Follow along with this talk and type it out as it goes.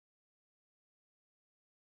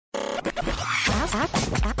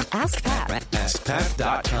Ask Pat.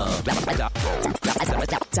 AskPat.com.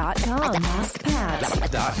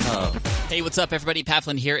 AskPat.com. Hey, what's up, everybody? Pat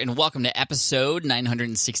Flynn here, and welcome to episode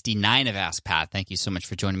 969 of Ask Pat. Thank you so much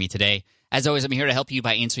for joining me today. As always, I'm here to help you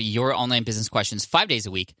by answering your online business questions 5 days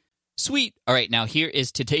a week. Sweet. All right, now here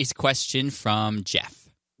is today's question from Jeff.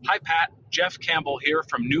 Hi, Pat. Jeff Campbell here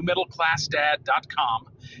from newmiddleclassdad.com.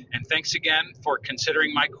 And thanks again for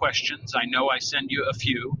considering my questions. I know I send you a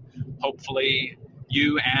few. Hopefully,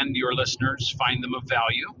 you and your listeners find them of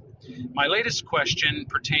value. My latest question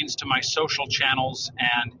pertains to my social channels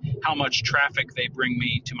and how much traffic they bring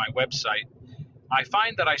me to my website. I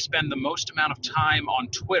find that I spend the most amount of time on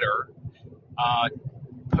Twitter,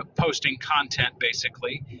 posting content,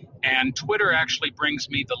 basically. And Twitter actually brings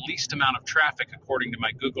me the least amount of traffic according to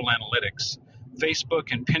my Google Analytics.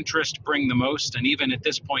 Facebook and Pinterest bring the most, and even at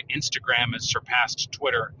this point, Instagram has surpassed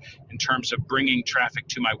Twitter in terms of bringing traffic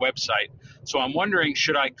to my website. So I'm wondering,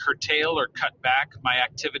 should I curtail or cut back my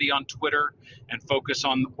activity on Twitter and focus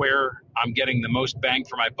on where I'm getting the most bang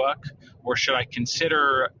for my buck? Or should I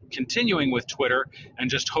consider continuing with Twitter and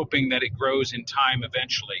just hoping that it grows in time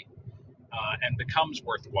eventually and becomes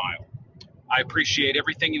worthwhile? I appreciate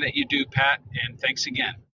everything that you do, Pat, and thanks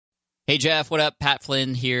again. Hey, Jeff, what up? Pat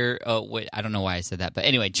Flynn here. Oh, wait, I don't know why I said that. But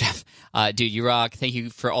anyway, Jeff, dude, you rock. Thank you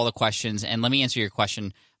for all the questions. And let me answer your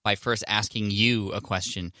question by first asking you a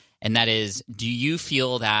question. And that is, do you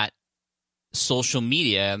feel that social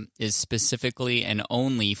media is specifically and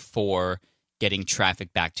only for getting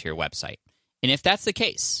traffic back to your website? And if that's the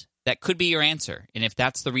case, that could be your answer. And if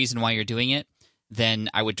that's the reason why you're doing it, then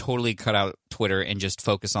I would totally cut out Twitter and just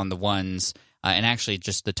focus on the ones, and actually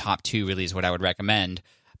just the top two really is what I would recommend,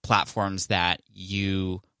 platforms that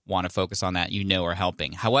you want to focus on that you know are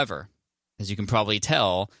helping. However, as you can probably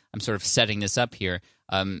tell, I'm sort of setting this up here.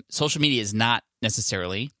 Social media is not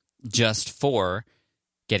necessarily just for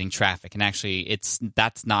getting traffic. And actually,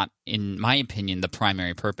 that's not, in my opinion, the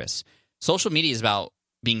primary purpose. Social media is about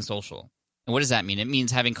being social. And what does that mean? It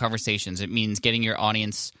means having conversations. It means getting your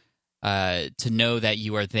audience to know that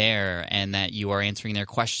you are there and that you are answering their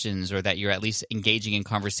questions, or that you're at least engaging in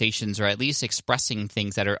conversations, or at least expressing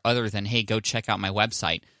things that are other than, hey, go check out my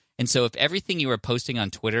website. And so if everything you are posting on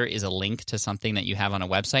Twitter is a link to something that you have on a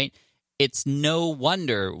website, it's no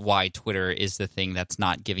wonder why Twitter is the thing that's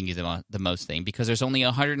not giving you the most thing, because there's only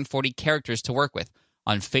 140 characters to work with.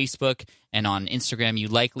 On Facebook and on Instagram, you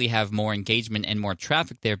likely have more engagement and more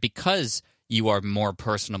traffic there because you are more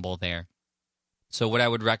personable there. So what I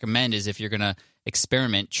would recommend is, if you're going to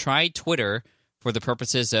experiment, try Twitter for the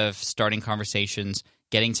purposes of starting conversations,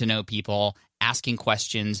 getting to know people, asking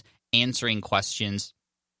questions, answering questions,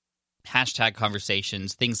 hashtag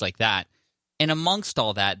conversations, things like that. And amongst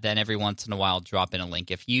all that, then every once in a while, drop in a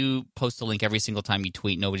link. If you post a link every single time you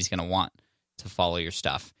tweet, nobody's going to want to follow your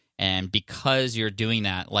stuff. And because you're doing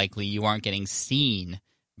that, likely you aren't getting seen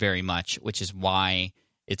very much, which is why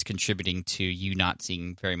it's contributing to you not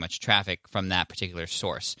seeing very much traffic from that particular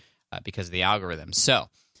source because of the algorithm. So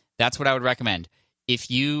that's what I would recommend. If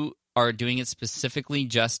you are doing it specifically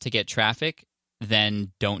just to get traffic,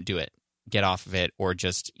 then don't do it. Get off of it, or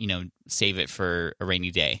just, save it for a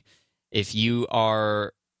rainy day. If you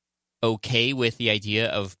are okay with the idea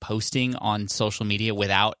of posting on social media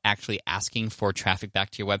without actually asking for traffic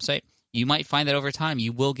back to your website, you might find that over time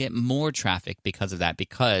you will get more traffic because of that,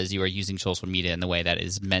 because you are using social media in the way that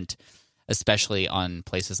is meant, especially on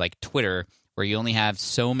places like Twitter, where you only have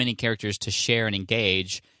so many characters to share and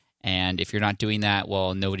engage. And if you're not doing that,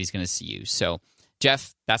 well, nobody's going to see you. So,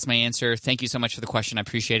 Jeff, that's my answer. Thank you so much for the question. I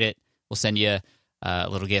appreciate it. We'll send you a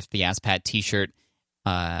little gift, the Ask Pat t-shirt,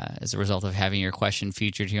 as a result of having your question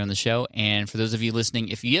featured here on the show. And for those of you listening,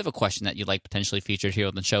 if you have a question that you'd like potentially featured here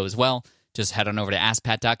on the show as well, just head on over to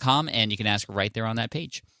AskPat.com, and you can ask right there on that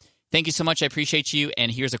page. Thank you so much. I appreciate you. And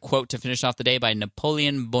here's a quote to finish off the day by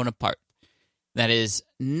Napoleon Bonaparte. That is,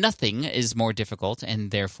 nothing is more difficult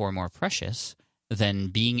and therefore more precious than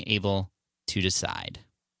being able to decide.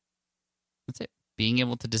 That's it. Being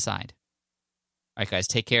able to decide. All right, guys,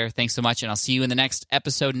 take care. Thanks so much, and I'll see you in the next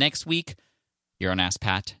episode next week. You're on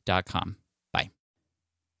AskPat.com. Bye.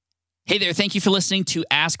 Hey there, thank you for listening to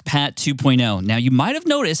Ask Pat 2.0. Now, you might have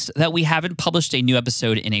noticed that we haven't published a new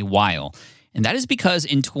episode in a while, and that is because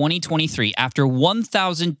in 2023, after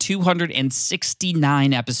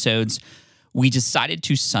 1,269 episodes, we decided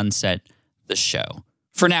to sunset the show.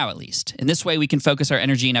 For now, at least. In this way, we can focus our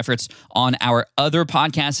energy and efforts on our other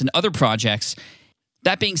podcasts and other projects.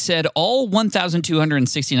 That being said, all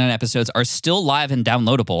 1,269 episodes are still live and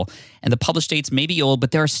downloadable, and the published dates may be old, but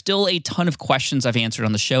there are still a ton of questions I've answered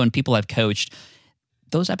on the show and people I've coached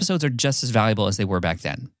those episodes are just as valuable as they were back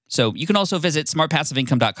then. So you can also visit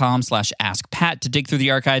smartpassiveincome.com/askpat to dig through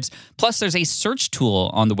the archives. Plus, there's a search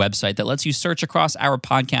tool on the website that lets you search across our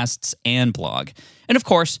podcasts and blog. And of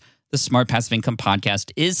course, the Smart Passive Income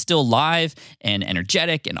podcast is still live and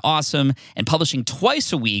energetic and awesome and publishing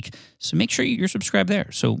twice a week. So make sure you're subscribed there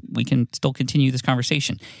so we can still continue this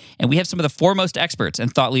conversation. And we have some of the foremost experts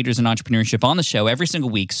and thought leaders in entrepreneurship on the show every single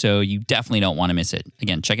week, so you definitely don't want to miss it.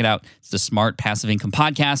 Again, check it out. It's the Smart Passive Income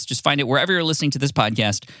podcast. Just find it wherever you're listening to this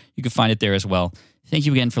podcast. You can find it there as well. Thank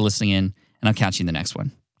you again for listening in, and I'll catch you in the next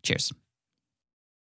one. Cheers.